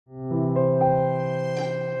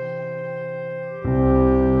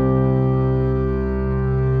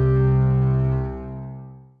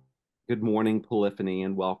Good morning, Polyphony,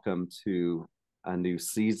 and welcome to a new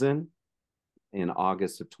season in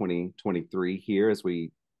August of 2023 here as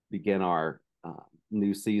we begin our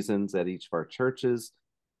new seasons at each of our churches.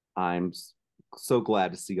 I'm so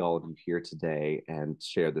glad to see all of you here today and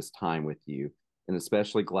share this time with you, and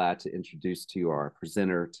especially glad to introduce to you our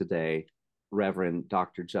presenter today, Reverend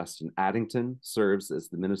Dr. Justin Addington, serves as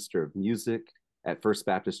the Minister of Music at First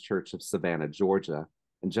Baptist Church of Savannah, Georgia.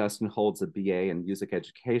 And Justin holds a BA in music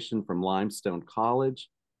education from Limestone College,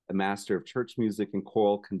 a Master of Church Music and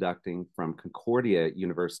Choral Conducting from Concordia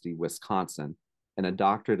University Wisconsin, and a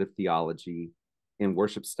Doctorate of Theology in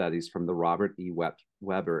Worship Studies from the Robert E.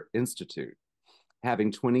 Weber Institute.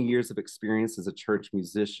 Having 20 years of experience as a church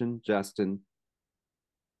musician, Justin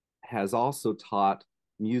has also taught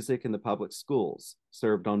music in the public schools,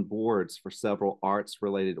 served on boards for several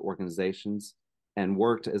arts-related organizations, and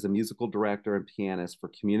worked as a musical director and pianist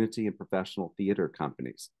for community and professional theater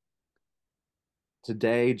companies.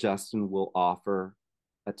 Today, Justin will offer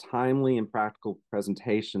a timely and practical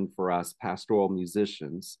presentation for us pastoral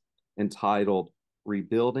musicians entitled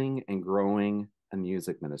Rebuilding and Growing a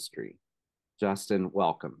Music Ministry. Justin,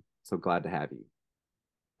 welcome. So glad to have you.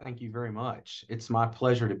 Thank you very much. It's my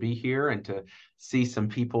pleasure to be here and to see some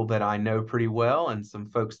people that I know pretty well and some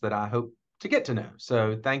folks that I hope to get to know.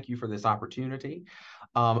 So thank you for this opportunity.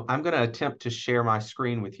 I'm going to attempt to share my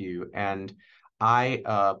screen with you, and I'm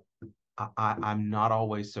not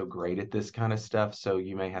always so great at this kind of stuff, so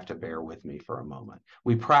you may have to bear with me for a moment.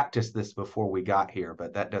 We practiced this before we got here,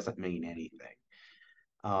 but that doesn't mean anything.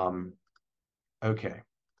 Okay.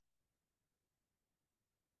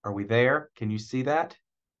 Are we there? Can you see that?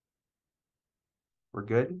 We're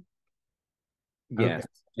good? Yes, okay.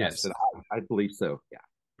 yes, I believe so. Yeah.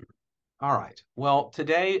 All right. Well,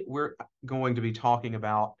 today we're going to be talking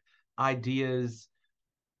about ideas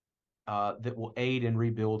that will aid in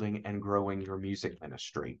rebuilding and growing your music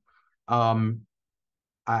ministry. I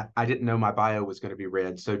didn't know my bio was going to be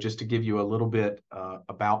read, so just to give you a little bit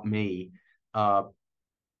about me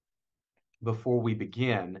before we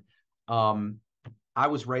begin, I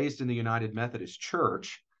was raised in the United Methodist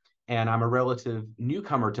Church, and I'm a relative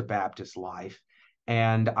newcomer to Baptist life.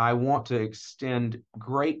 And I want to extend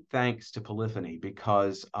great thanks to Polyphony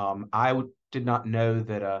because I did not know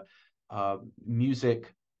that a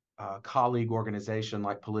music colleague organization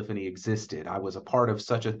like Polyphony existed. I was a part of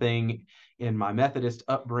such a thing in my Methodist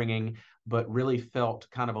upbringing, but really felt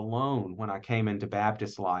kind of alone when I came into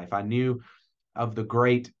Baptist life. I knew of the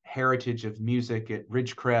great heritage of music at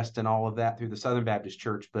Ridgecrest and all of that through the Southern Baptist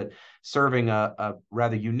Church, but serving a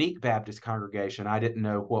rather unique Baptist congregation, I didn't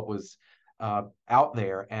know what was out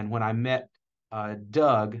there. And when I met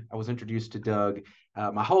Doug, I was introduced to Doug,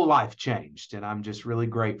 my whole life changed, and I'm just really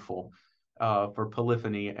grateful for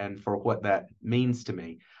Polyphony and for what that means to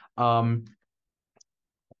me. Like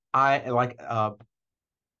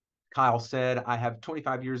Kyle said, I have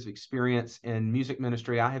 25 years of experience in music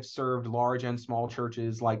ministry. I have served large and small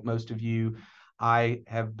churches like most of you. I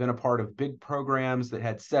have been a part of big programs that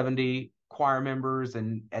had 70 choir members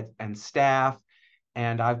and staff,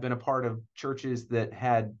 and I've been a part of churches that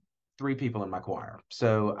had 3 people in my choir.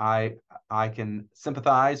 So I can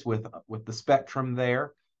sympathize with the spectrum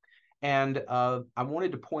there. And I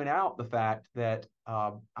wanted to point out the fact that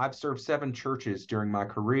I've served 7 churches during my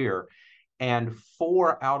career, and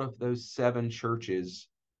 4 out of those 7 churches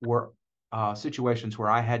were situations where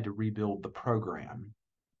I had to rebuild the program.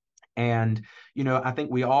 And, I think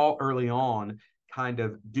we all early on kind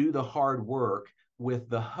of do the hard work with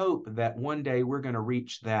the hope that one day we're going to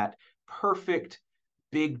reach that perfect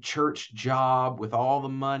big church job with all the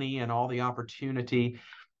money and all the opportunity.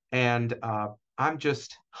 And I'm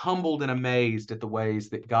just humbled and amazed at the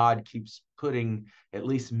ways that God keeps putting at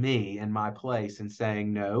least me in my place and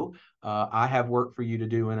saying, no, I have work for you to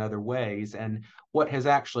do in other ways. And what has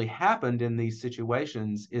actually happened in these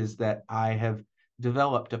situations is that I have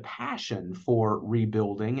developed a passion for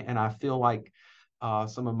rebuilding, and I feel like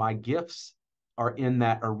some of my gifts are in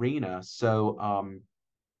that arena. So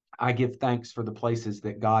I give thanks for the places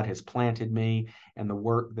that God has planted me and the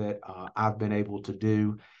work that I've been able to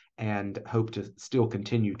do and hope to still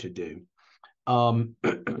continue to do.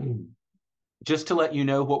 Just to let you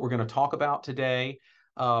know what we're going to talk about today,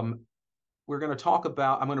 we're going to talk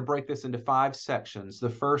about, I'm going to break this into 5 sections. The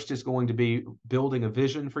first is going to be building a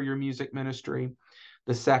vision for your music ministry.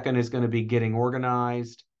 The second is going to be getting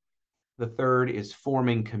organized. The third is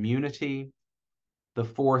forming community. The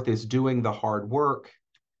fourth is doing the hard work.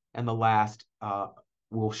 And the last,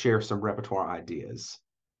 we'll share some repertoire ideas.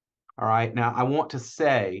 All right. Now, I want to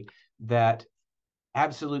say that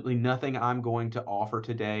absolutely nothing I'm going to offer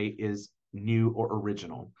today is new or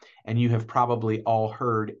original. And you have probably all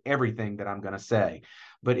heard everything that I'm going to say.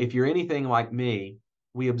 But if you're anything like me,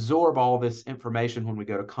 we absorb all this information when we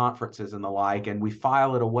go to conferences and the like, and we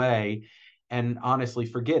file it away and honestly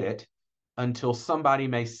forget it until somebody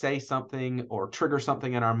may say something or trigger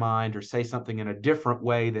something in our mind or say something in a different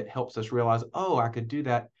way that helps us realize, oh, I could do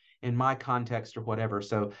that in my context or whatever.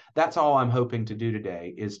 So that's all I'm hoping to do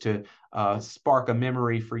today, is to spark a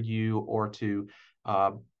memory for you, or to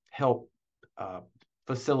help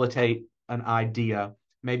facilitate an idea,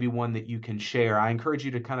 maybe one that you can share. I encourage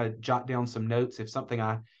you to kind of jot down some notes if something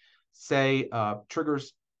I say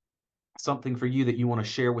triggers something for you that you want to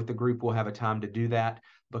share with the group. We'll have a time to do that,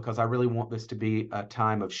 because I really want this to be a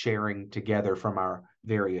time of sharing together from our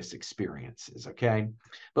various experiences, okay?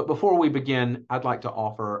 But before we begin, I'd like to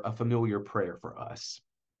offer a familiar prayer for us.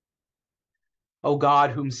 O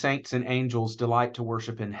God, whom saints and angels delight to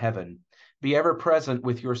worship in heaven, be ever present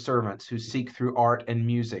with your servants who seek through art and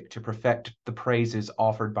music to perfect the praises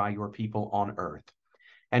offered by your people on earth,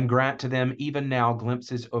 and grant to them even now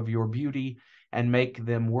glimpses of your beauty, and make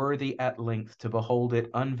them worthy at length to behold it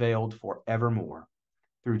unveiled for evermore.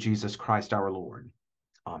 Through Jesus Christ our Lord.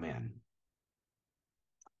 Amen.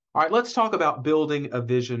 All right, let's talk about building a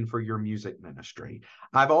vision for your music ministry.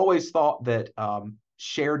 I've always thought that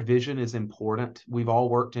shared vision is important. We've all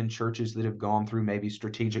worked in churches that have gone through maybe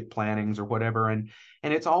strategic plannings or whatever, and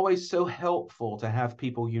it's always so helpful to have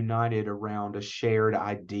people united around a shared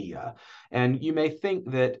idea. And you may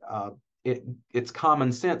think that it's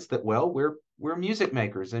common sense that, well, we're music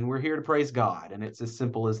makers and we're here to praise God, and it's as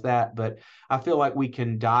simple as that. But I feel like we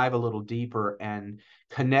can dive a little deeper and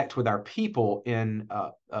connect with our people in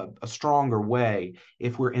a stronger way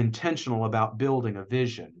if we're intentional about building a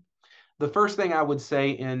vision. The first thing I would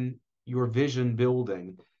say in your vision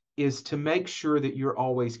building is to make sure that you're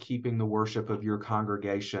always keeping the worship of your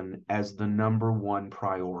congregation as the number one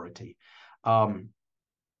priority. I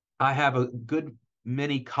have a good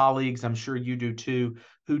many colleagues, I'm sure you do too,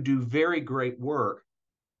 who do very great work,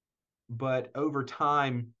 but over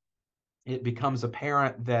time it becomes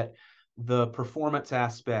apparent that the performance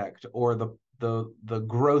aspect, or the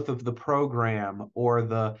growth of the program, or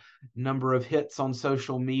the number of hits on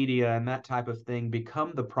social media and that type of thing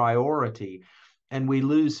become the priority, and we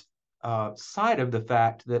lose sight of the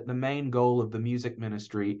fact that the main goal of the music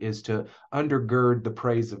ministry is to undergird the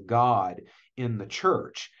praise of God in the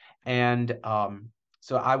church. And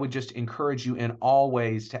so I would just encourage you in all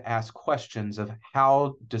ways to ask questions of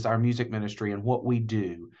how does our music ministry and what we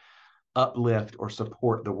do uplift or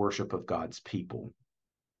support the worship of God's people.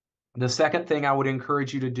 The second thing I would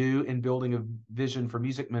encourage you to do in building a vision for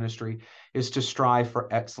music ministry is to strive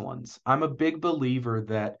for excellence. I'm a big believer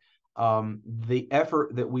that the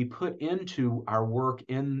effort that we put into our work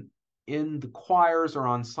in the choirs or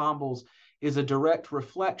ensembles is a direct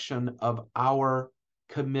reflection of our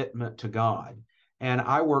commitment to God. And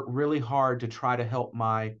I work really hard to try to help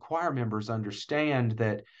my choir members understand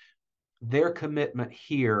that their commitment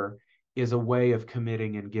here is a way of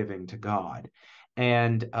committing and giving to God.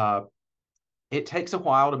 And it takes a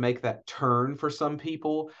while to make that turn for some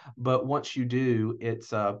people, but once you do,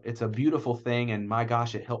 it's a beautiful thing. And my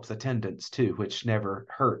gosh, it helps attendance too, which never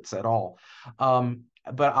hurts at all.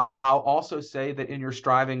 But I'll also say that in your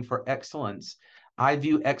striving for excellence, I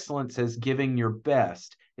view excellence as giving your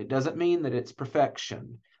best. It doesn't mean that it's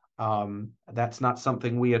perfection. That's not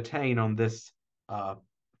something we attain on this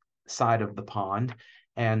side of the pond.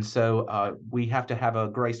 And so we have to have a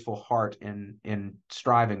graceful heart in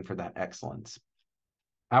striving for that excellence.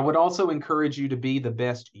 I would also encourage you to be the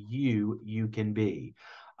best you can be.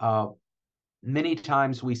 Many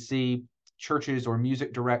times we see churches or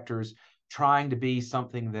music directors trying to be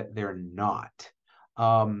something that they're not.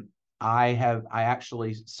 I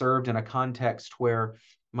actually served in a context where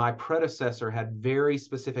my predecessor had very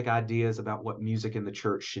specific ideas about what music in the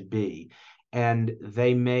church should be. And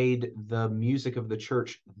they made the music of the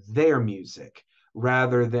church their music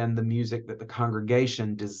rather than the music that the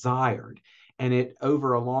congregation desired. And it,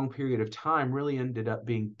 over a long period of time, really ended up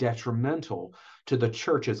being detrimental to the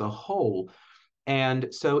church as a whole.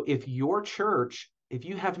 And so if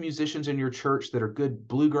you have musicians in your church that are good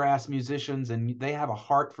bluegrass musicians and they have a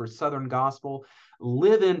heart for Southern gospel,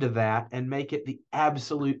 live into that and make it the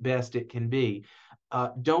absolute best it can be.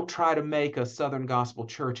 Don't try to make a Southern gospel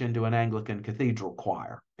church into an Anglican cathedral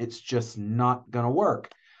choir. It's just not going to work.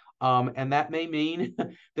 And that may mean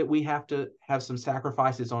that we have to have some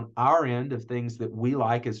sacrifices on our end of things that we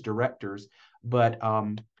like as directors, but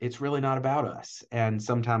it's really not about us. And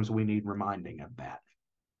sometimes we need reminding of that.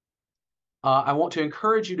 I want to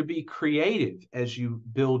encourage you to be creative as you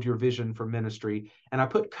build your vision for ministry. And I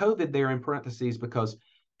put COVID there in parentheses because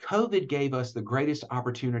COVID gave us the greatest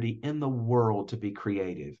opportunity in the world to be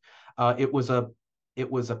creative. It was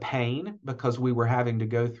a pain because we were having to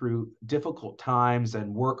go through difficult times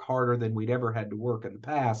and work harder than we'd ever had to work in the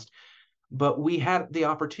past. But we had the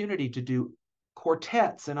opportunity to do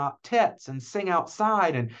quartets and octets and sing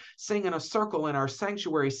outside and sing in a circle in our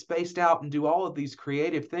sanctuary spaced out and do all of these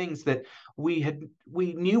creative things that we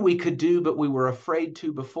knew we could do, but we were afraid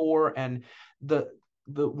to before. And the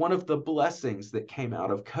one of the blessings that came out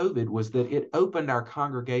of COVID was that it opened our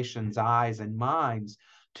congregation's eyes and minds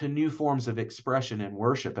to new forms of expression and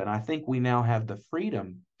worship. And I think we now have the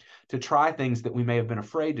freedom to try things that we may have been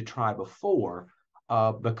afraid to try before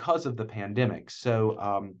because of the pandemic.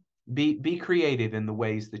 So be creative in the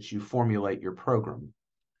ways that you formulate your program.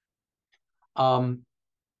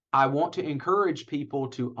 I want to encourage people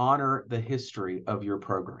to honor the history of your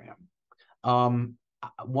program.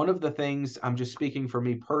 One of the things, I'm just speaking for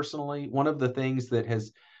me personally, one of the things that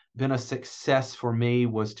has been a success for me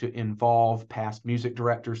was to involve past music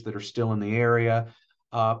directors that are still in the area,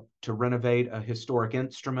 to renovate a historic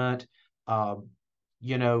instrument,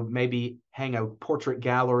 maybe hang a portrait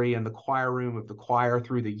gallery in the choir room of the choir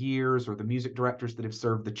through the years, or the music directors that have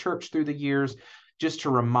served the church through the years, just to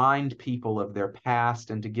remind people of their past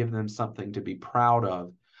and to give them something to be proud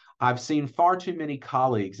of. I've seen far too many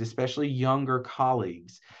colleagues, especially younger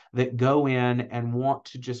colleagues, that go in and want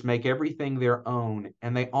to just make everything their own,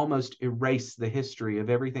 and they almost erase the history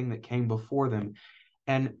of everything that came before them.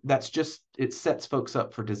 And it sets folks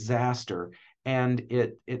up for disaster. And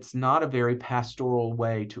it's not a very pastoral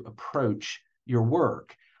way to approach your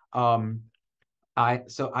work. I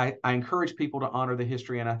encourage people to honor the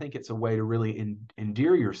history, and I think it's a way to really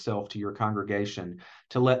endear yourself to your congregation,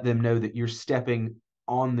 to let them know that you're stepping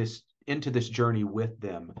into this journey with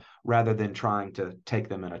them, rather than trying to take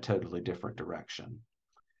them in a totally different direction.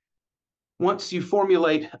 Once you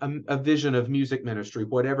formulate a vision of music ministry,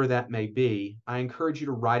 whatever that may be, I encourage you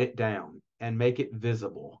to write it down and make it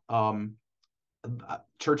visible.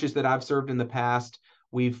 Churches that I've served in the past,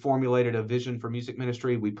 we've formulated a vision for music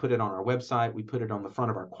ministry. We put it on our website. We put it on the front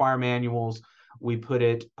of our choir manuals. We put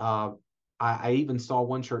it, I even saw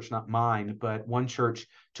one church, not mine, but one church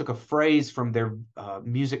took a phrase from their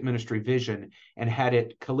music ministry vision and had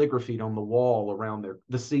it calligraphied on the wall around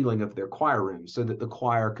the ceiling of their choir room, so that the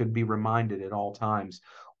choir could be reminded at all times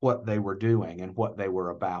what they were doing and what they were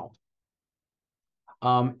about.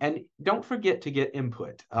 And don't forget to get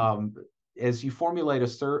input. As you formulate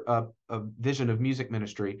a vision of music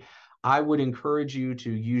ministry, I would encourage you to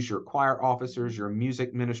use your choir officers, your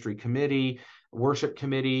music ministry committee, worship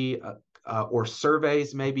committee, or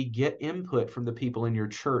surveys. Maybe get input from the people in your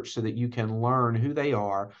church so that you can learn who they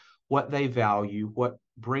are, what they value, what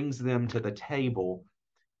brings them to the table,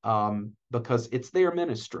 because it's their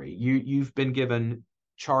ministry. You've been given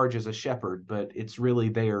charge as a shepherd, but it's really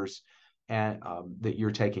theirs, and that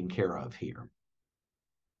you're taking care of here.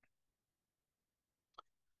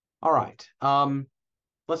 All right,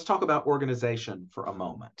 let's talk about organization for a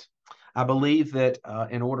moment. I believe that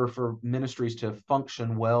in order for ministries to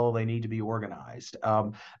function well, they need to be organized.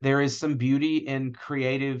 There is some beauty in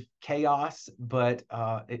creative chaos, but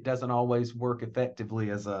it doesn't always work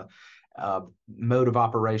effectively as a mode of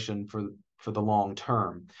operation for the long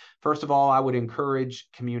term. First of all, I would encourage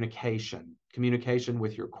communication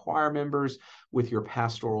with your choir members, with your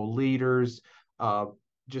pastoral leaders.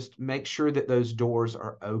 Just make sure that those doors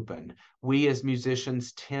are open. We as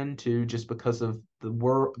musicians tend to, just because of the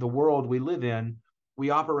world we live in,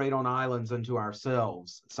 we operate on islands unto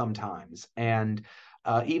ourselves sometimes. And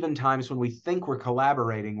even times when we think we're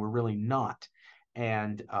collaborating, we're really not.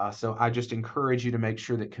 And so I just encourage you to make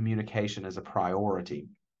sure that communication is a priority.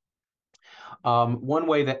 One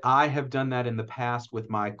way that I have done that in the past with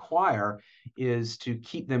my choir is to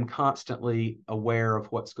keep them constantly aware of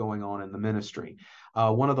what's going on in the ministry.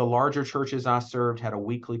 One of the larger churches I served had a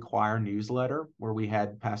weekly choir newsletter where we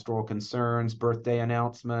had pastoral concerns, birthday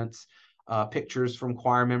announcements, pictures from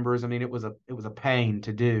choir members. I mean, it was a pain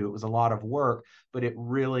to do. It was a lot of work, but it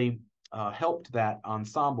really helped that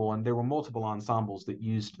ensemble. And there were multiple ensembles that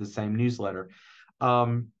used the same newsletter.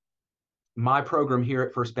 My program here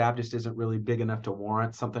at First Baptist isn't really big enough to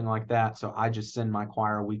warrant something like that. So I just send my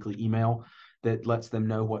choir a weekly email that lets them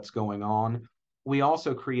know what's going on. We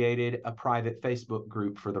also created a private Facebook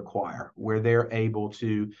group for the choir where they're able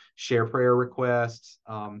to share prayer requests.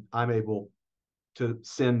 I'm able to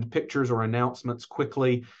send pictures or announcements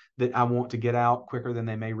quickly that I want to get out quicker than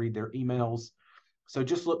they may read their emails. So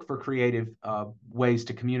just look for creative ways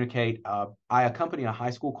to communicate. I accompany a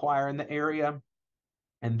high school choir in the area,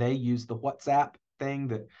 and they use the WhatsApp thing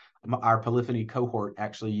that our Polyphony cohort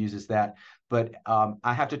actually uses that. But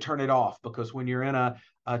I have to turn it off, because when you're in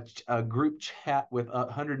a group chat with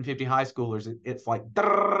 150 high schoolers, it's like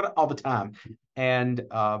all the time. And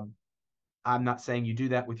I'm not saying you do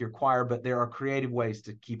that with your choir, but there are creative ways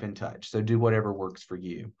to keep in touch. So do whatever works for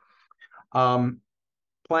you.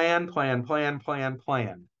 Plan, plan, plan, plan,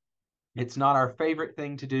 plan. It's not our favorite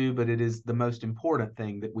thing to do, but it is the most important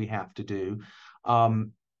thing that we have to do.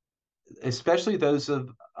 Especially those of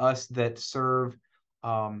us that serve,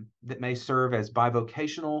 that may serve as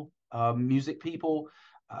bivocational music people,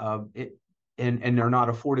 and are not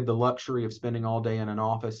afforded the luxury of spending all day in an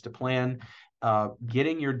office to plan.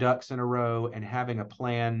 Getting your ducks in a row and having a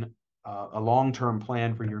plan, a long-term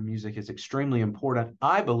plan for your music is extremely important,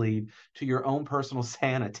 I believe, to your own personal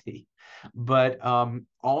sanity, but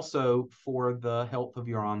also for the health of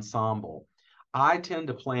your ensemble. I tend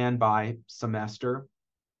to plan by semester.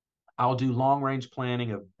 I'll do long range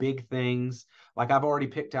planning of big things. Like I've already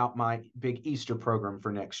picked out my big Easter program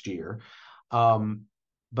for next year.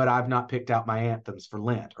 But I've not picked out my anthems for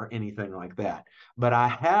Lent or anything like that. But I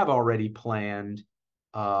have already planned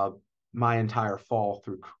my entire fall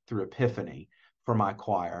through Epiphany for my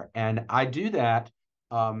choir. And I do that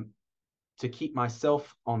to keep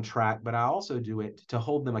myself on track, but I also do it to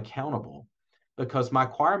hold them accountable, because my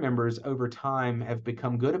choir members over time have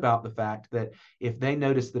become good about the fact that if they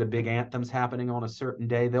notice that a big anthem's happening on a certain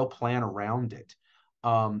day, they'll plan around it,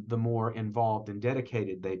 the more involved and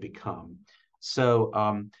dedicated they become. So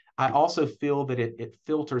I also feel that it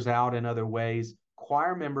filters out in other ways.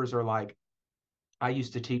 Choir members are like, I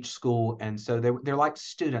used to teach school, and so they're like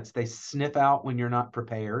students. They sniff out when you're not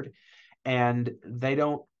prepared, and they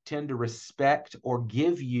don't tend to respect or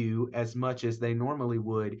give you as much as they normally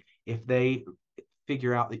would if they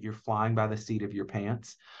figure out that you're flying by the seat of your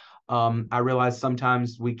pants. I realize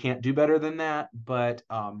sometimes we can't do better than that, but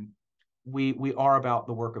we are about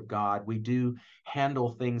the work of God. We do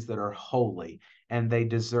handle things that are holy, and they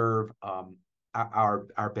deserve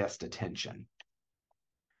our best attention.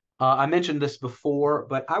 I mentioned this before,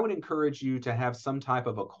 but I would encourage you to have some type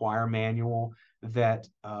of a choir manual that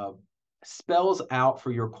spells out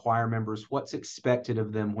for your choir members what's expected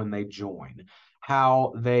of them when they join,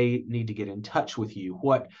 how they need to get in touch with you,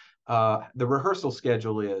 what the rehearsal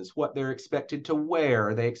schedule is, what they're expected to wear.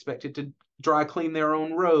 Are they expected to dry clean their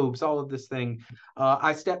own robes, all of this thing.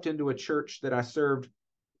 I stepped into a church that I served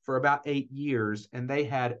for about 8 years, and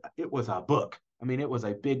it was a book. I mean, it was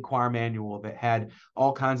a big choir manual that had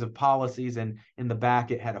all kinds of policies, and in the back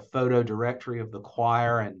it had a photo directory of the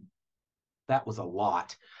choir, and that was a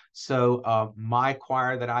lot. So my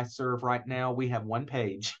choir that I serve right now, we have one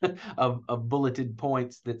page of bulleted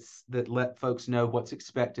points that let folks know what's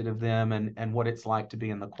expected of them and what it's like to be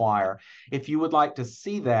in the choir. If you would like to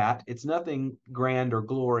see that, it's nothing grand or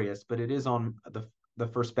glorious, but it is on the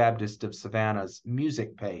First Baptist of Savannah's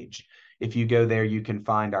music page. If you go there, you can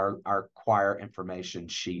find our choir information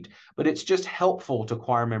sheet. But it's just helpful to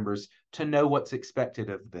choir members to know what's expected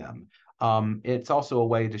of them. It's also a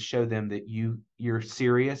way to show them that you're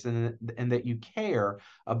serious and that you care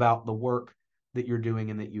about the work that you're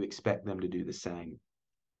doing and that you expect them to do the same.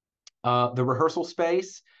 The rehearsal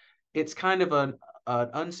space, it's kind of an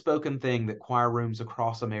unspoken thing that choir rooms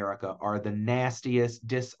across America are the nastiest,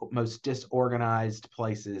 most disorganized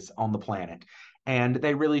places on the planet. And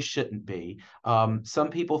they really shouldn't be. Some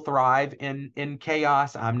people thrive in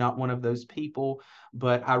chaos. I'm not one of those people,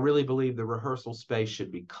 but I really believe the rehearsal space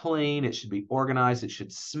should be clean. It should be organized. It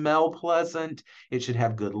should smell pleasant. It should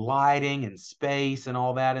have good lighting and space and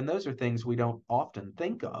all that. And those are things we don't often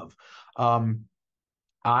think of.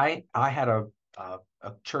 I had a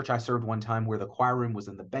church I served one time where the choir room was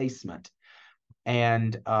in the basement,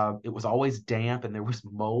 and it was always damp, and there was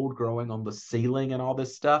mold growing on the ceiling and all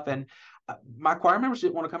this stuff. And my choir members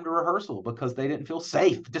didn't want to come to rehearsal because they didn't feel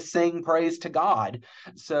safe to sing praise to God.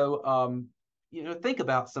 So think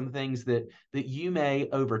about some things that you may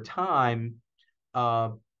over time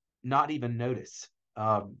not even notice.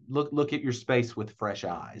 Look at your space with fresh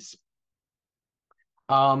eyes.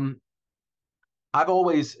 I've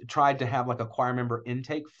always tried to have like a choir member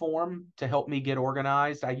intake form to help me get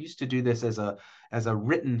organized. I used to do this as a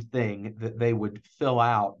written thing that they would fill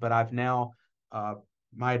out, but I've now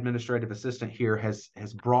my administrative assistant here has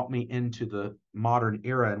brought me into the modern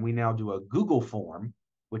era, and we now do a Google form,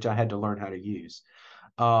 which I had to learn how to use.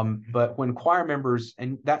 But when choir members,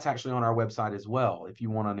 and that's actually on our website as well, if you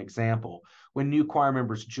want an example, when new choir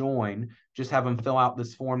members join, just have them fill out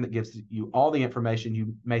this form that gives you all the information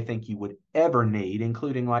you may think you would ever need,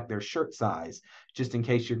 including like their shirt size, just in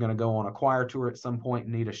case you're going to go on a choir tour at some point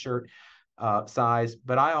and need a shirt size.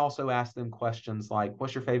 But I also ask them questions like,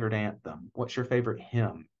 what's your favorite anthem? What's your favorite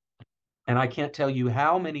hymn? And I can't tell you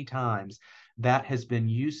how many times that has been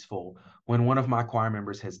useful when one of my choir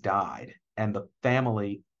members has died and the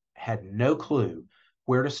family had no clue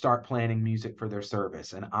where to start planning music for their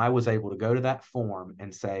service. And I was able to go to that form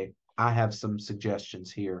and say, I have some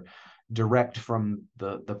suggestions here, direct from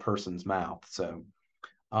the person's mouth. So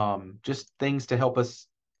just things to help us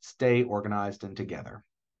stay organized and together.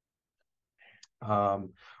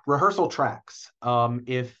 Rehearsal tracks.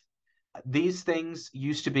 If these things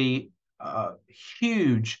used to be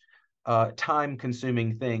huge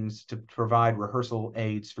time-consuming things to provide rehearsal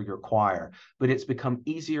aids for your choir, but it's become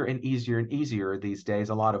easier and easier and easier these days.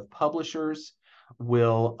 A lot of publishers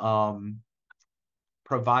will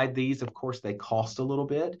provide these. Of course, they cost a little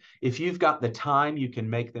bit. If you've got the time, you can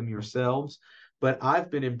make them yourselves. But I've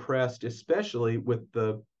been impressed, especially with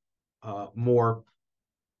the more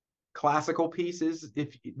classical pieces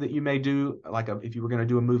that you may do, like if you were going to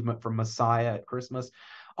do a movement from Messiah at Christmas.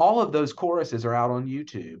 All of those choruses are out on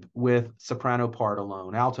YouTube with soprano part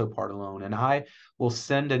alone, alto part alone. And I will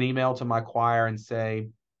send an email to my choir and say,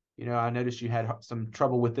 you know, I noticed you had some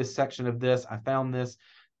trouble with this section of this. I found this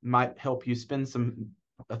might help you spend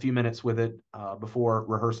a few minutes with it before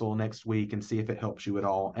rehearsal next week and see if it helps you at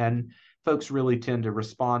all. And folks really tend to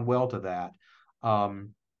respond well to that.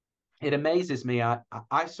 It amazes me.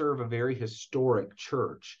 I serve a very historic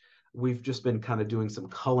church. We've just been kind of doing some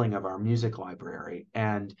culling of our music library,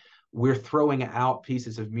 and we're throwing out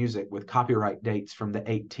pieces of music with copyright dates from the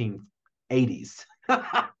 1880s,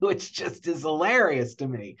 which just is hilarious to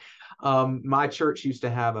me. My church used to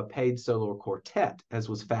have a paid solo quartet, as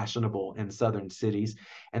was fashionable in southern cities,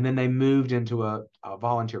 and then they moved into a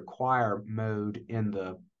volunteer choir mode in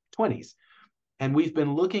the 20s. And we've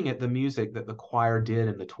been looking at the music that the choir did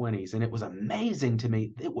in the 20s, and it was amazing to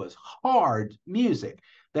me. It was hard music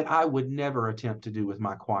that I would never attempt to do with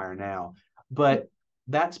my choir now. But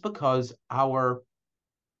that's because our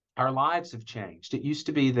lives have changed. It used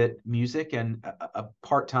to be that music and a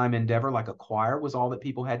part-time endeavor like a choir was all that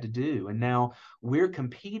people had to do. And now we're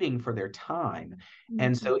competing for their time. Mm-hmm.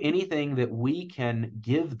 And so anything that we can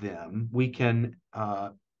give them, we can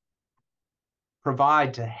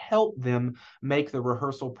provide to help them make the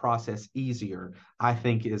rehearsal process easier, I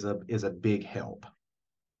think is a big help.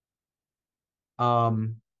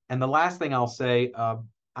 And the last thing I'll say,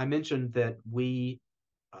 I mentioned that we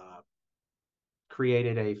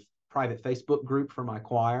created a private Facebook group for my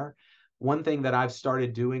choir. One thing that I've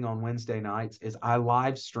started doing on Wednesday nights is I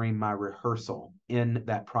live stream my rehearsal in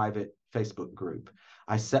that private Facebook group.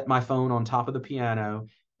 I set my phone on top of the piano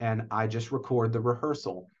and I just record the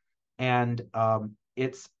rehearsal. And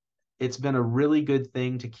it's been a really good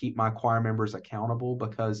thing to keep my choir members accountable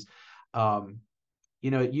because, you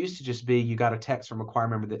know, it used to just be you got a text from a choir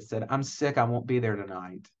member that said, I'm sick, I won't be there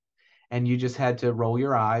tonight. And you just had to roll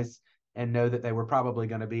your eyes and know that they were probably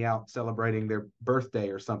going to be out celebrating their birthday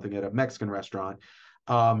or something at a Mexican restaurant.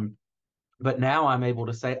 But now I'm able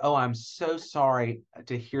to say, oh, I'm so sorry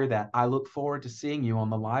to hear that. I look forward to seeing you on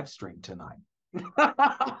the live stream tonight.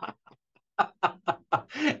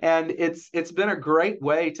 And it's been a great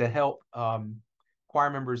way to help choir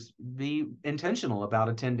members be intentional about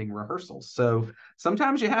attending rehearsals. So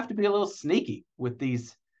sometimes you have to be a little sneaky with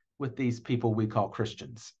these people we call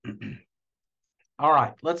Christians. All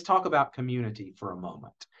right, let's talk about community for a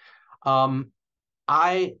moment.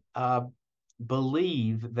 I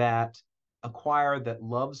believe that a choir that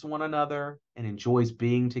loves one another and enjoys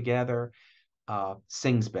being together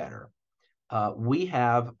sings better. We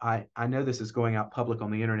have, I know this is going out public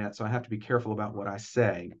on the internet, so I have to be careful about what I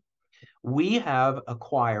say. We have a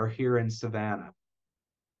choir here in Savannah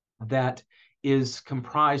that is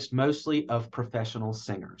comprised mostly of professional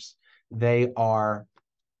singers. They are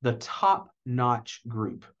the top-notch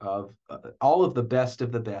group of all of the best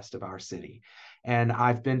of our city. And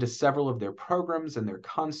I've been to several of their programs and their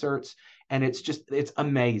concerts, and it's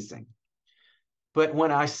amazing. But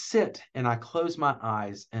when I sit and I close my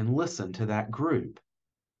eyes and listen to that group,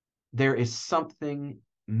 there is something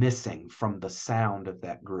missing from the sound of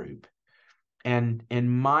that group. And in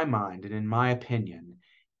my mind and in my opinion,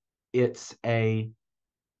 it's a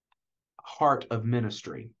heart of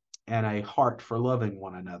ministry and a heart for loving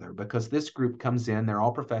one another, because this group comes in, they're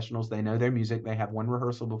all professionals, they know their music, they have one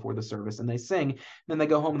rehearsal before the service and they sing, then they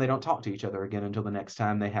go home and they don't talk to each other again until the next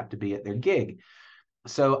time they have to be at their gig.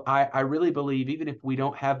 So I really believe even if we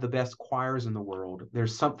don't have the best choirs in the world,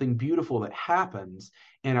 there's something beautiful that happens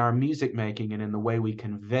in our music making and in the way we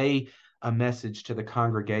convey a message to the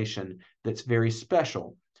congregation that's very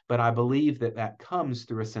special. But I believe that that comes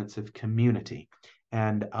through a sense of community,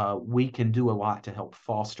 and we can do a lot to help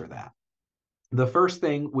foster that. The first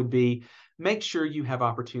thing would be make sure you have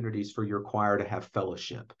opportunities for your choir to have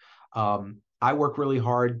fellowship. I work really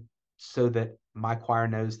hard so that my choir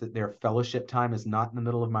knows that their fellowship time is not in the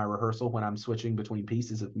middle of my rehearsal when I'm switching between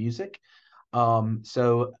pieces of music.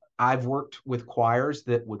 So I've worked with choirs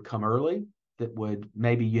that would come early, that would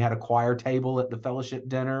maybe you had a choir table at the fellowship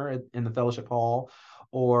dinner in the fellowship hall,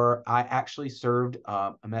 or I actually served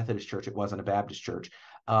a Methodist church. It wasn't a Baptist church.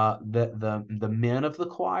 The men of the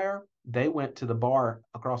choir, they went to the bar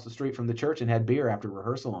across the street from the church and had beer after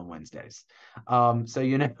rehearsal on Wednesdays. So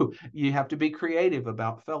you have to be creative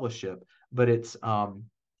about fellowship, but it's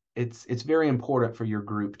very important for your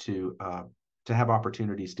group to have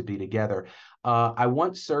opportunities to be together. I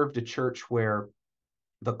once served a church where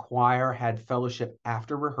the choir had fellowship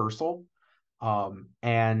after rehearsal,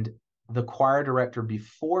 and the choir director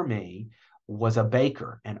before me was a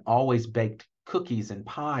baker and always baked cookies and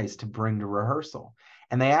pies to bring to rehearsal.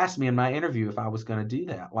 And they asked me in my interview if I was going to do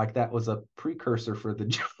that, like that was a precursor for the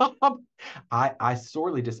job. I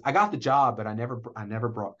sorely I got the job, but I never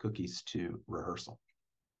brought cookies to rehearsal.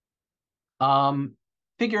 Um,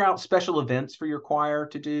 Figure out special events for your choir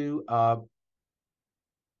to do.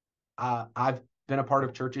 I've been a part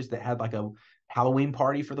of churches that had like a Halloween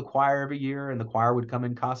party for the choir every year, and the choir would come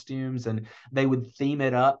in costumes and they would theme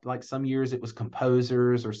it up. Like some years it was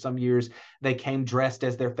composers, or some years they came dressed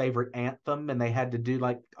as their favorite anthem and they had to do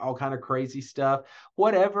like all kind of crazy stuff.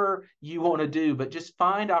 Whatever you want to do, but just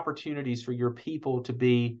find opportunities for your people to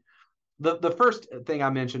be the first thing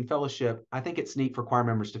I mentioned, fellowship. I think it's neat for choir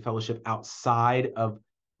members to fellowship outside of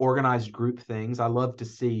organized group things. I love to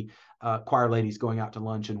see choir ladies going out to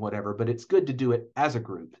lunch and whatever, but it's good to do it as a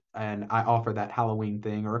group. And I offer that Halloween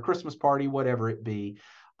thing or a Christmas party, whatever it be,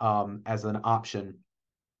 as an option.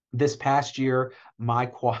 This past year, my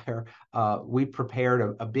choir, we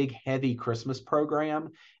prepared a big, heavy Christmas program.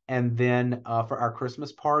 And then for our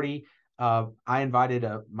Christmas party, I invited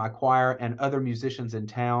my choir and other musicians in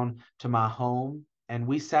town to my home. And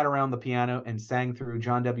we sat around the piano and sang through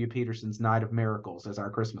John W. Peterson's Night of Miracles as our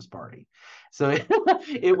Christmas party. So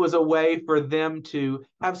it was a way for them to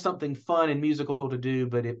have something fun and musical to do,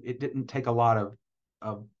 but it didn't take a lot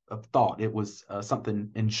of thought. It was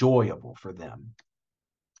something enjoyable for them.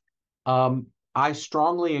 I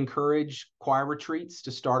strongly encourage choir retreats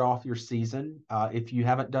to start off your season. If you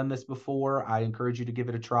haven't done this before, I encourage you to give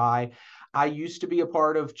it a try. I used to be a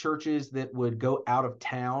part of churches that would go out of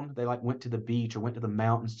town. They like went to the beach or went to the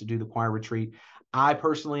mountains to do the choir retreat. I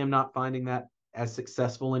personally am not finding that as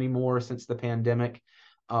successful anymore since the pandemic.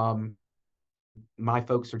 Um, my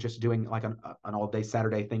folks are just doing like an all-day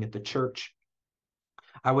Saturday thing at the church.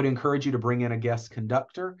 I would encourage you to bring in a guest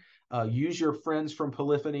conductor. Use your friends from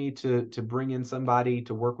Polyphony to bring in somebody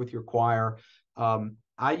to work with your choir.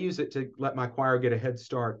 I use it to let my choir get a head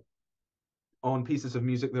start on pieces of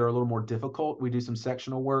music that are a little more difficult. We do some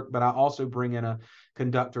sectional work, but I also bring in a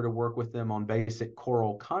conductor to work with them on basic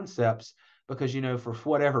choral concepts because, for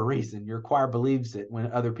whatever reason, your choir believes it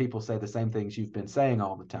when other people say the same things you've been saying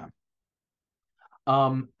all the time.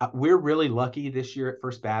 We're really lucky this year at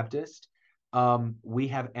First Baptist. We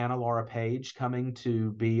have Anna Laura Page coming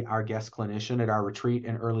to be our guest clinician at our retreat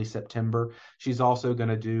in early September. She's also going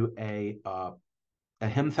to do a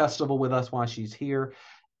hymn festival with us while she's here.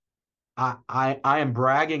 I am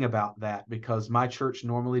bragging about that because my church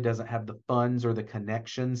normally doesn't have the funds or the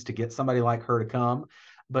connections to get somebody like her to come,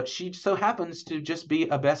 but she so happens to just be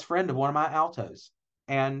a best friend of one of my altos,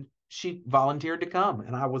 and she volunteered to come,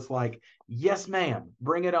 and I was like, yes, ma'am,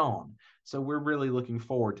 bring it on. So we're really looking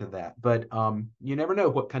forward to that. But you never know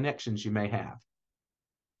what connections you may have.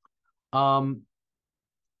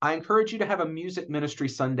 I encourage you to have a music ministry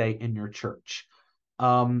Sunday in your church.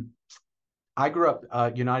 I grew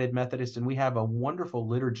up United Methodist, and we have a wonderful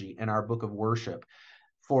liturgy in our book of worship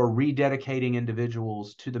for rededicating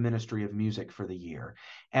individuals to the ministry of music for the year.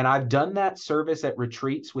 And I've done that service at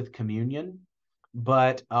retreats with communion,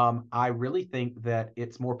 but I really think that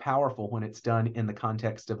it's more powerful when it's done in the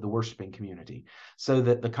context of the worshiping community, so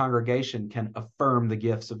that the congregation can affirm the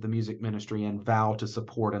gifts of the music ministry and vow to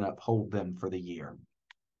support and uphold them for the year.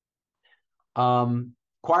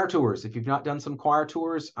 Choir tours. If you've not done some choir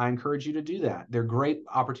tours, I encourage you to do that. They're great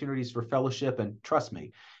opportunities for fellowship, and trust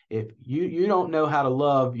me, if you don't know how to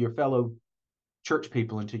love your fellow church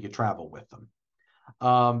people until you travel with them.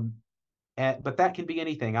 But that can be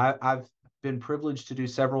anything. I've been privileged to do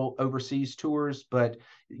several overseas tours, but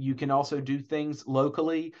you can also do things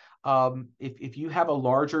locally. If you have a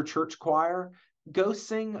larger church choir, go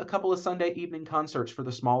sing a couple of Sunday evening concerts for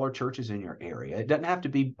the smaller churches in your area. It doesn't have to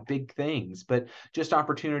be big things, but just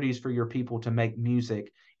opportunities for your people to make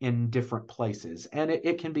music in different places. And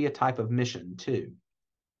it can be a type of mission too.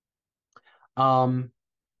 Um,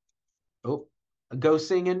 oh, Go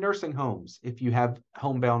sing in nursing homes if you have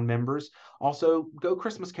homebound members. Also, go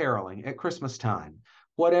Christmas caroling at Christmas time.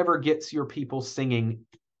 Whatever gets your people singing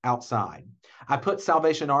outside. I put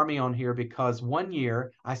Salvation Army on here because one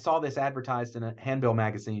year I saw this advertised in a handbell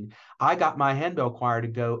magazine. I got my handbell choir to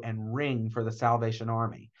go and ring for the Salvation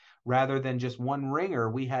Army. Rather than just one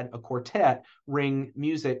ringer, we had a quartet ring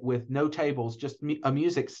music with no tables, just a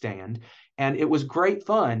music stand. And it was great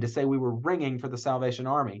fun to say we were ringing for the Salvation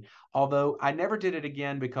Army. Although I never did it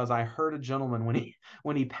again because I heard a gentleman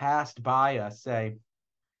when he passed by us say,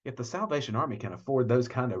 if the Salvation Army can afford those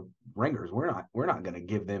kind of ringers, we're not going to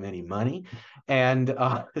give them any money. And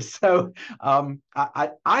I thought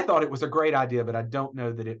it was a great idea, but I don't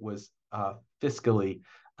know that it was fiscally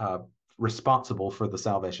responsible for the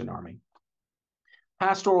Salvation Army.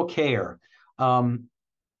 Pastoral care.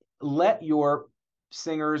 Let your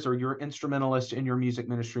singers or your instrumentalists in your music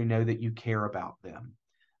ministry know that you care about them.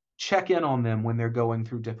 Check in on them when they're going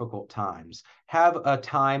through difficult times. Have a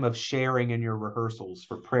time of sharing in your rehearsals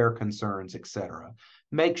for prayer concerns, etc.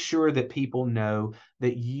 Make sure that people know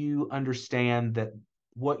that you understand that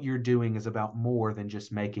what you're doing is about more than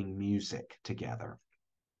just making music together.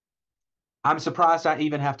 I'm surprised I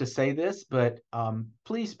even have to say this, but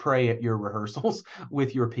please pray at your rehearsals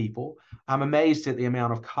with your people. I'm amazed at the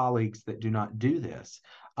amount of colleagues that do not do this.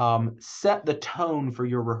 Set the tone for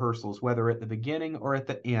your rehearsals, whether at the beginning or at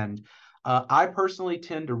the end. I personally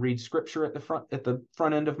tend to read scripture at the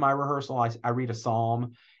front end of my rehearsal. I read a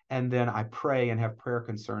psalm, and then I pray and have prayer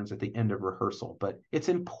concerns at the end of rehearsal. But it's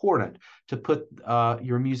important to put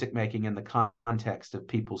your music making in the context of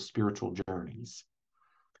people's spiritual journeys.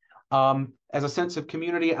 As a sense of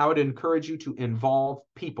community, I would encourage you to involve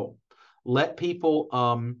people. Let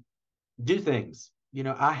people do things. You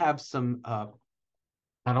know, I have some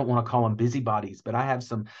I don't want to call them busybodies, but I have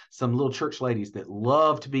some little church ladies that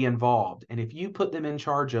love to be involved. And if you put them in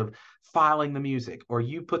charge of filing the music, or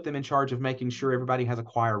you put them in charge of making sure everybody has a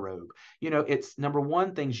choir robe, you know, it's number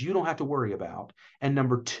one, things you don't have to worry about. And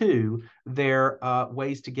number two, they're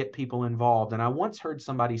ways to get people involved. And I once heard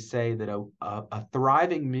somebody say that a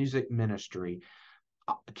thriving music ministry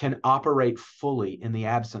can operate fully in the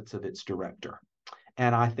absence of its director.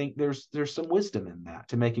 And I think there's some wisdom in that,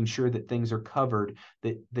 to making sure that things are covered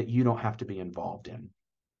that you don't have to be involved in.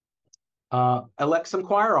 Elect some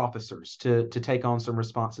choir officers to take on some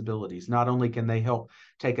responsibilities. Not only can they help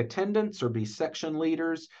take attendance or be section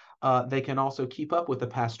leaders, they can also keep up with the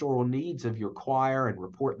pastoral needs of your choir and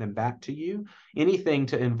report them back to you. Anything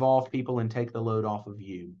to involve people and take the load off of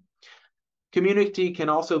you. Community can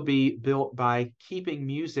also be built by keeping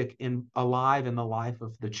music alive in the life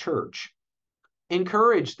of the church.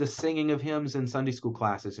 Encourage the singing of hymns in Sunday school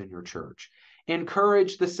classes in your church.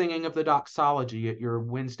 Encourage the singing of the doxology at your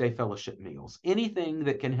Wednesday fellowship meals. Anything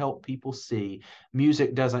that can help people see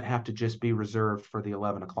music doesn't have to just be reserved for the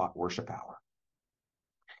 11 o'clock worship hour.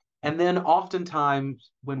 And then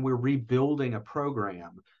oftentimes when we're rebuilding a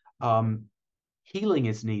program, healing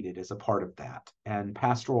is needed as a part of that. And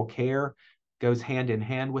pastoral care goes hand in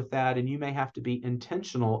hand with that. And you may have to be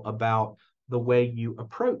intentional about the way you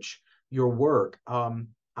approach your work.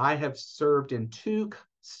 I have served in two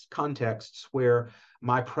contexts where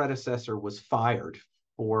my predecessor was fired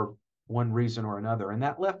for one reason or another, and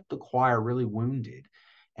that left the choir really wounded,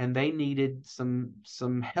 and they needed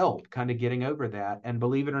some help kind of getting over that. And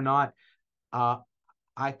believe it or not,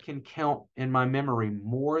 I can count in my memory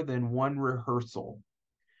more than one rehearsal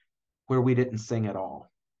where we didn't sing at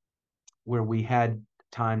all, where we had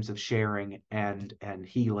times of sharing and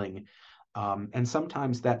healing, and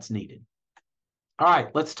sometimes that's needed. All right,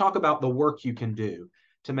 let's talk about the work you can do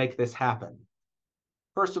to make this happen.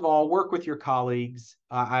 First of all, work with your colleagues.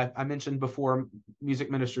 I mentioned before,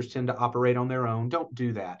 music ministers tend to operate on their own. Don't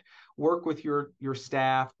do that. Work with your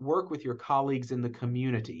staff, work with your colleagues in the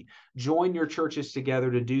community. Join your churches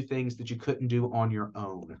together to do things that you couldn't do on your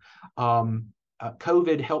own.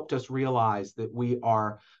 COVID helped us realize that we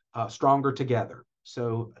are stronger together.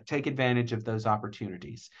 So take advantage of those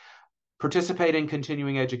opportunities. Participate in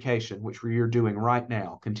continuing education, which we're doing right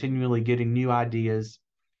now, continually getting new ideas.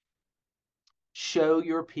 Show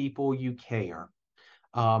your people you care.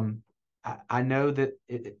 I know that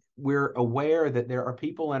we're aware that there are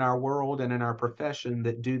people in our world and in our profession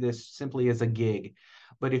that do this simply as a gig.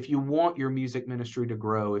 But if you want your music ministry to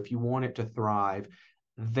grow, if you want it to thrive,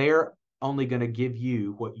 they're only going to give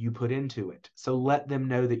you what you put into it. So let them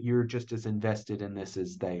know that you're just as invested in this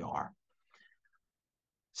as they are.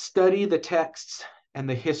 Study the texts and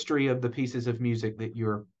the history of the pieces of music that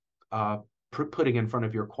you're putting in front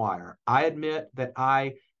of your choir. I admit that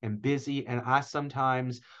I am busy, and I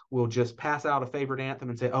sometimes will just pass out a favorite anthem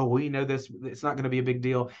and say, oh, we know this, it's not going to be a big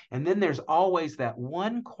deal. And then there's always that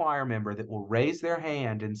one choir member that will raise their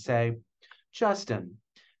hand and say, Justin,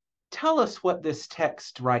 tell us what this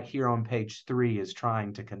text right here on page 3 is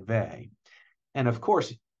trying to convey. And of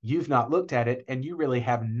course, you've not looked at it, and you really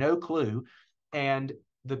have no clue. And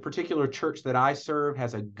the particular church that I serve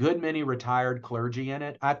has a good many retired clergy in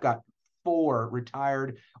it. I've got 4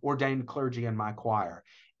 retired ordained clergy in my choir.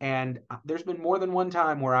 And there's been more than one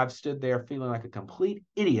time where I've stood there feeling like a complete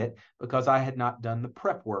idiot because I had not done the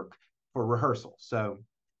prep work for rehearsal. So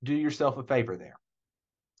do yourself a favor there.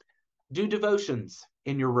 Do devotions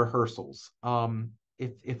in your rehearsals.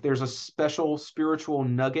 If there's a special spiritual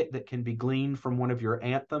nugget that can be gleaned from one of your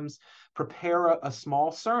anthems, prepare a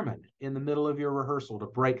small sermon in the middle of your rehearsal to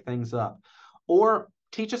break things up. Or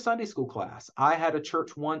teach a Sunday school class. I had a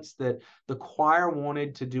church once that the choir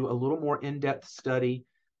wanted to do a little more in-depth study,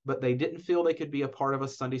 but they didn't feel they could be a part of a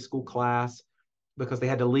Sunday school class because they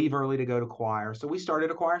had to leave early to go to choir. So we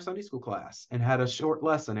started a choir Sunday school class and had a short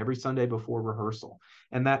lesson every Sunday before rehearsal.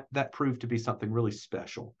 And that proved to be something really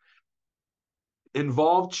special.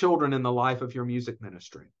 Involve children in the life of your music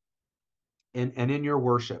ministry and in your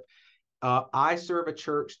worship. I serve a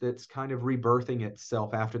church that's kind of rebirthing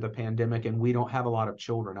itself after the pandemic, and we don't have a lot of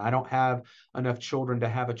children. I don't have enough children to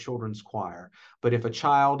have a children's choir. But if a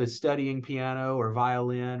child is studying piano or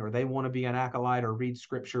violin, or they want to be an acolyte or read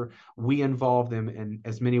scripture, we involve them in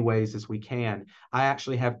as many ways as we can. I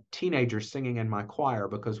actually have teenagers singing in my choir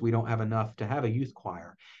because we don't have enough to have a youth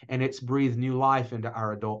choir. And it's breathed new life into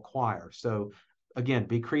our adult choir. So again,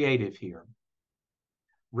 be creative here.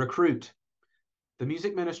 Recruit. The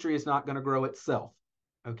music ministry is not going to grow itself,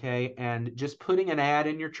 okay? And just putting an ad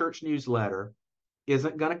in your church newsletter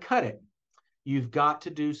isn't going to cut it. You've got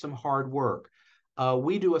to do some hard work.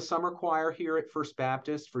 We do a summer choir here at First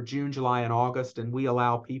Baptist for June, July, and August, and we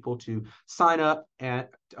allow people to sign up and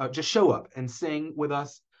just show up and sing with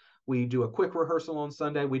us. We do a quick rehearsal on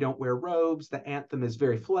Sunday. We don't wear robes. The anthem is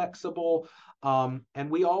very flexible. And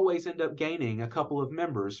we always end up gaining a couple of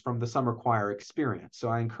members from the summer choir experience. So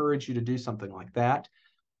I encourage you to do something like that.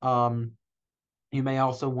 You may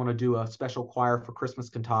also want to do a special choir for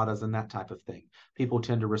Christmas cantatas and that type of thing. People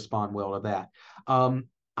tend to respond well to that.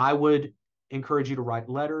 I would encourage you to write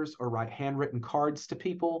letters or write handwritten cards to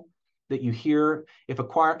people that you hear. If a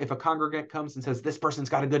congregant comes and says, this person's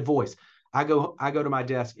got a good voice, I go to my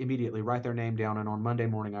desk immediately, write their name down, and on Monday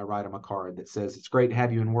morning, I write them a card that says, it's great to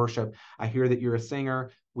have you in worship. I hear that you're a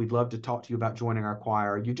singer. We'd love to talk to you about joining our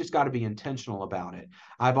choir. You just got to be intentional about it.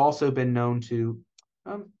 I've also been known to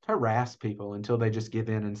harass people until they just give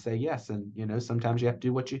in and say yes. And, sometimes you have to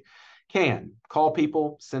do what you can. Call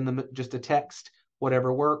people, send them just a text,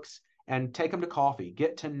 whatever works, and take them to coffee.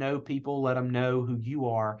 Get to know people, let them know who you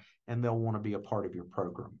are, and they'll want to be a part of your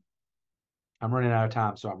program. I'm running out of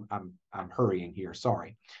time, so I'm hurrying here.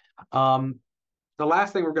 Sorry. The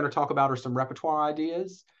last thing we're going to talk about are some repertoire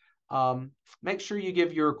ideas. Make sure you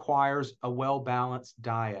give your choirs a well-balanced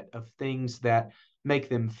diet of things that make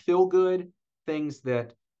them feel good, things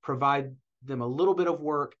that provide them a little bit of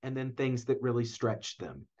work, and then things that really stretch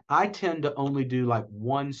them. I tend to only do like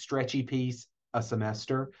one stretchy piece a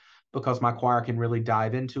semester because my choir can really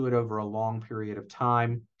dive into it over a long period of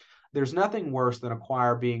time. There's nothing worse than a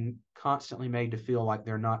choir being constantly made to feel like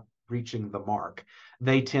they're not reaching the mark.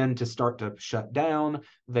 They tend to start to shut down.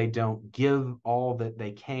 They don't give all that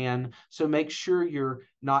they can. So make sure you're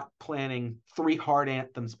not planning 3 hard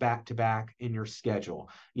anthems back to back in your schedule.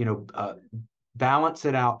 Balance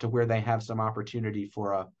it out to where they have some opportunity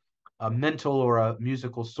for a mental or a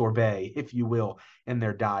musical sorbet, if you will, in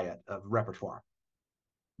their diet of repertoire.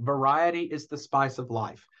 Variety is the spice of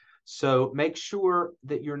life. So make sure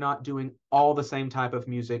that you're not doing all the same type of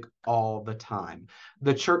music all the time.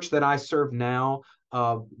 The church that I serve now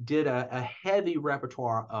did a heavy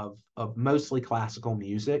repertoire of mostly classical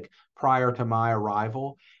music prior to my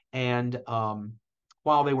arrival. And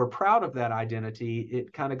while they were proud of that identity,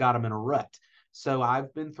 it kind of got them in a rut. So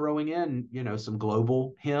I've been throwing in, some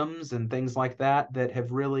global hymns and things like that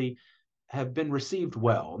have been received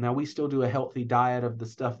well. Now, we still do a healthy diet of the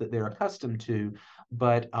stuff that they're accustomed to,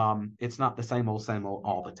 but it's not the same old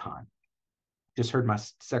all the time. Just heard my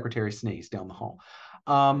secretary sneeze down the hall.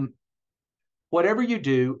 Whatever you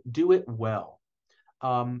do, do it well.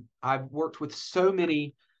 I've worked with so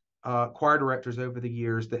many choir directors over the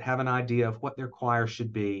years that have an idea of what their choir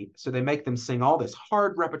should be. So they make them sing all this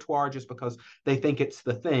hard repertoire just because they think it's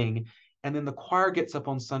the thing. And then the choir gets up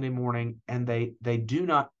on Sunday morning and they do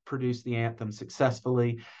not produce the anthem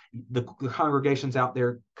successfully. The congregation's out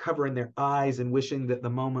there covering their eyes and wishing that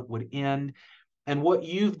the moment would end. And what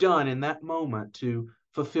you've done in that moment to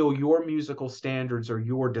fulfill your musical standards or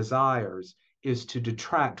your desires is to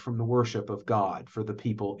detract from the worship of God for the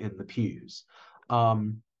people in the pews.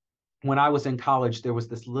 When I was in college, there was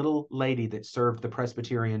this little lady that served the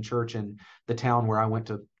Presbyterian church in the town where I went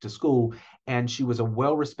to school. And she was a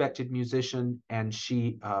well-respected musician, and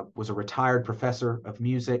she was a retired professor of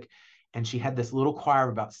music. And she had this little choir of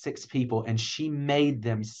about 6 people, and she made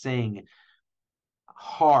them sing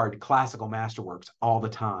hard classical masterworks all the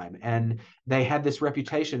time. And they had this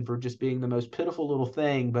reputation for just being the most pitiful little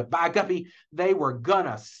thing. But by guppy, they were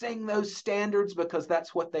gonna sing those standards because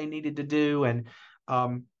that's what they needed to do. And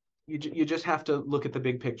you just have to look at the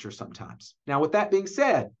big picture sometimes. Now, with that being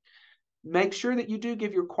said, make sure that you do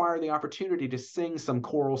give your choir the opportunity to sing some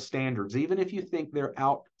choral standards, even if you think they're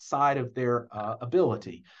outside of their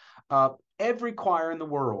ability. Every choir in the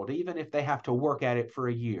world, even if they have to work at it for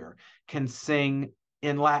a year, can sing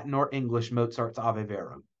in Latin or English Mozart's Ave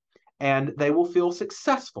Verum. And they will feel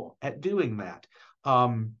successful at doing that,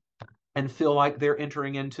 and feel like they're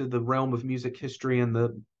entering into the realm of music history and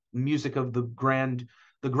the music of the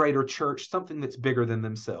greater church, something that's bigger than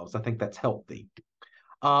themselves. I think that's healthy.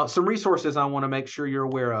 Some resources I want to make sure you're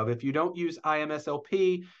aware of. If you don't use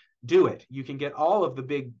IMSLP, do it. You can get all of the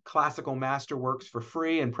big classical masterworks for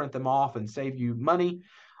free and print them off and save you money.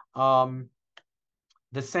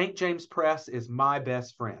 The St. James Press is my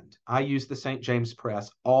best friend. I use the St. James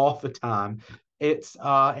Press all the time. It's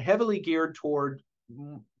heavily geared toward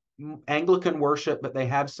Anglican worship, but they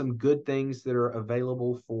have some good things that are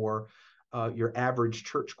available for your average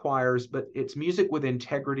church choirs. But it's music with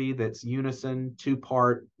integrity that's unison,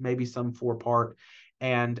 2-part, maybe some 4-part.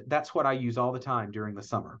 And that's what I use all the time during the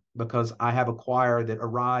summer, because I have a choir that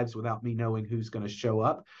arrives without me knowing who's going to show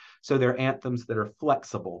up. So they're anthems that are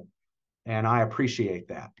flexible, and I appreciate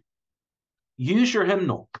that. Use your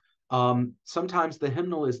hymnal. Sometimes the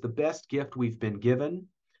hymnal is the best gift we've been given.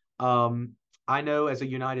 I know as a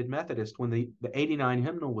United Methodist, when the 89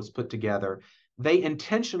 hymnal was put together, they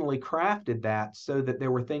intentionally crafted that so that there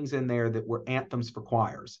were things in there that were anthems for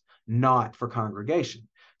choirs, not for congregation.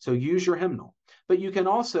 So use your hymnal. But you can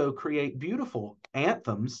also create beautiful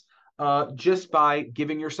anthems just by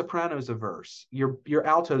giving your sopranos a verse, your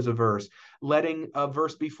altos a verse, letting a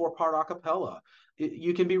verse be 4-part a cappella.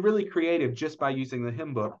 You can be really creative just by using the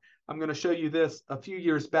hymn book. I'm going to show you this. A few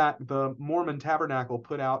years back, the Mormon Tabernacle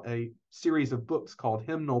put out a series of books called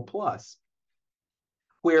Hymnal Plus,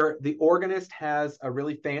 where the organist has a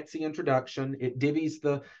really fancy introduction. It divvies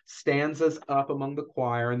the stanzas up among the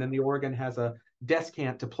choir, and then the organ has a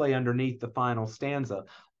descant to play underneath the final stanza.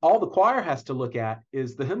 All the choir has to look at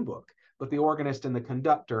is the hymn book, but the organist and the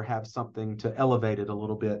conductor have something to elevate it a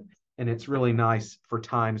little bit, and it's really nice for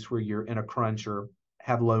times where you're in a crunch or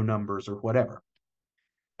have low numbers or whatever.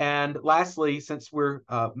 And lastly, since we're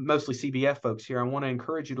mostly CBF folks here, I want to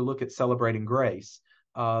encourage you to look at Celebrating Grace.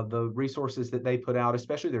 The resources that they put out,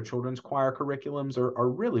 especially their children's choir curriculums, are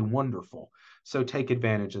really wonderful. So take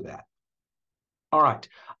advantage of that. All right.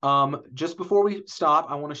 Just before we stop,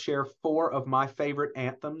 I want to share 4 of my favorite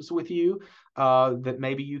anthems with you that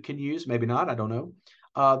maybe you can use, maybe not, I don't know.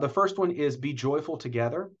 The first one is Be Joyful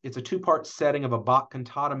Together. It's a 2-part setting of a Bach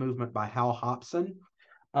cantata movement by Hal Hobson.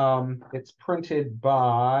 It's printed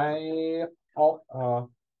by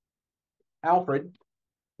Alfred,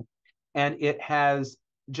 and it has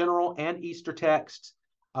general and Easter texts,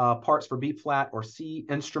 parts for B flat or C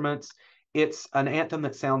instruments. It's an anthem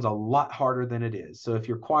that sounds a lot harder than it is. So if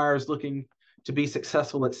your choir is looking to be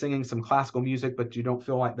successful at singing some classical music, but you don't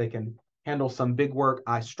feel like they can handle some big work,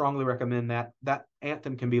 I strongly recommend that. That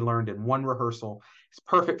anthem can be learned in 1 rehearsal. It's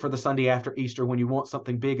perfect for the Sunday after Easter when you want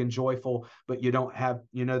something big and joyful, but you don't have,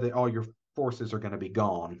 you know that all your forces are going to be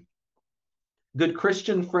gone. Good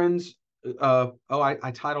Christian Friends.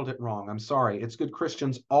 I titled it wrong. I'm sorry. It's Good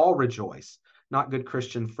Christians All Rejoice, not Good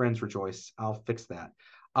Christian Friends Rejoice. I'll fix that.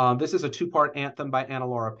 This is a 2-part anthem by Anna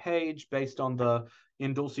Laura Page based on the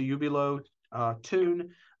In Dulce Jubilo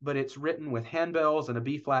tune, but it's written with handbells and a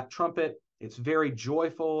B-flat trumpet. It's very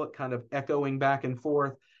joyful, kind of echoing back and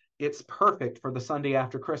forth. It's perfect for the Sunday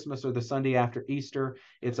after Christmas or the Sunday after Easter.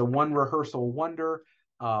 It's a 1 rehearsal wonder.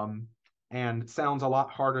 and sounds a lot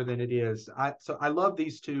harder than it is. So I love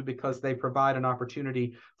these two because they provide an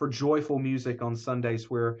opportunity for joyful music on Sundays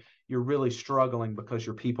where you're really struggling because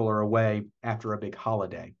your people are away after a big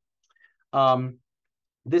holiday.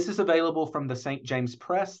 This is available from the St. James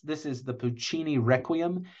Press. This is the Puccini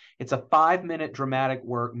Requiem. It's a 5-minute dramatic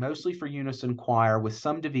work, mostly for unison choir with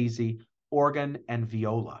some divisi, organ, and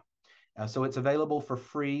viola. So it's available for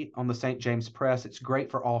free on the St. James Press. It's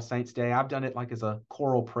great for All Saints Day. I've done it like as a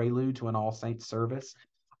choral prelude to an All Saints service.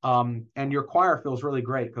 And your choir feels really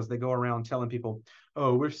great because they go around telling people,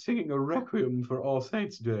 oh, we're singing a requiem for All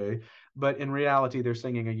Saints Day. But in reality, they're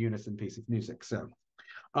singing a unison piece of music. So,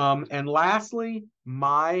 and lastly,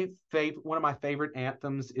 one of my favorite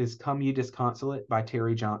anthems is Come Ye Disconsolate by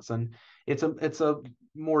Terry Johnson. It's a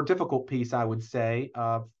more difficult piece, I would say,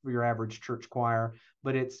 for your average church choir,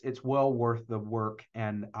 but it's well worth the work,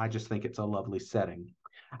 and I just think it's a lovely setting.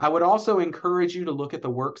 I would also encourage you to look at the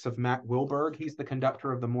works of Matt Wilberg. He's the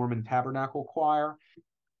conductor of the Mormon Tabernacle Choir.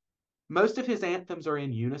 Most of his anthems are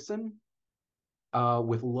in unison,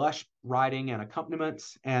 with lush writing and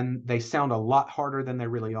accompaniments, and they sound a lot harder than they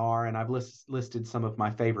really are. And I've listed some of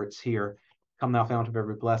my favorites here. Come Thou Fount of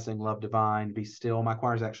Every Blessing, Love Divine, Be Still. My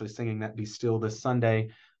choir is actually singing that Be Still this Sunday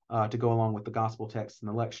to go along with the gospel text and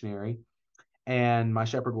the lectionary. And My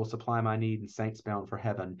Shepherd Will Supply My Need, and Saints Bound for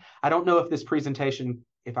Heaven. I don't know if this presentation,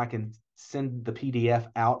 if I can send the PDF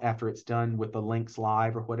out after it's done with the links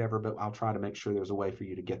live or whatever, but I'll try to make sure there's a way for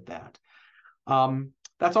you to get that.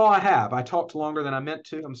 That's all I have. I talked longer than I meant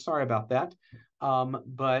to. I'm sorry about that.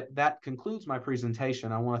 But that concludes my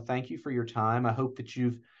presentation. I want to thank you for your time. I hope that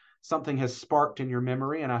something has sparked in your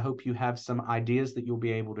memory, and I hope you have some ideas that you'll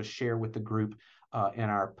be able to share with the group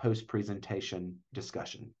in our post-presentation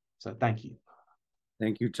discussion. So thank you.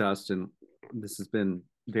 Thank you, Justin. This has been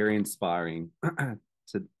very inspiring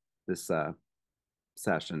to this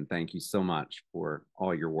session. Thank you so much for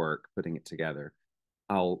all your work putting it together.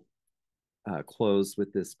 I'll close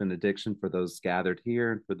with this benediction for those gathered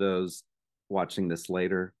here and for those watching this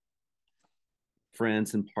later.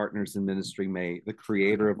 Friends and partners in ministry, may the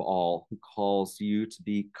Creator of all, who calls you to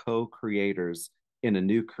be co-creators in a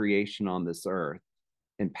new creation on this earth,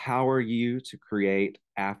 empower you to create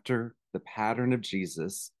after the pattern of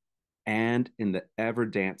Jesus and in the ever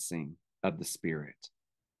dancing of the Spirit.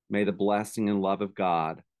 May the blessing and love of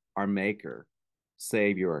God, our Maker,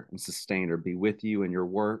 Savior, and Sustainer, be with you in your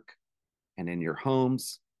work and in your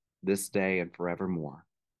homes this day and forevermore.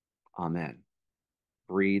 Amen.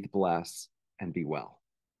 Breathe, bless, and be well.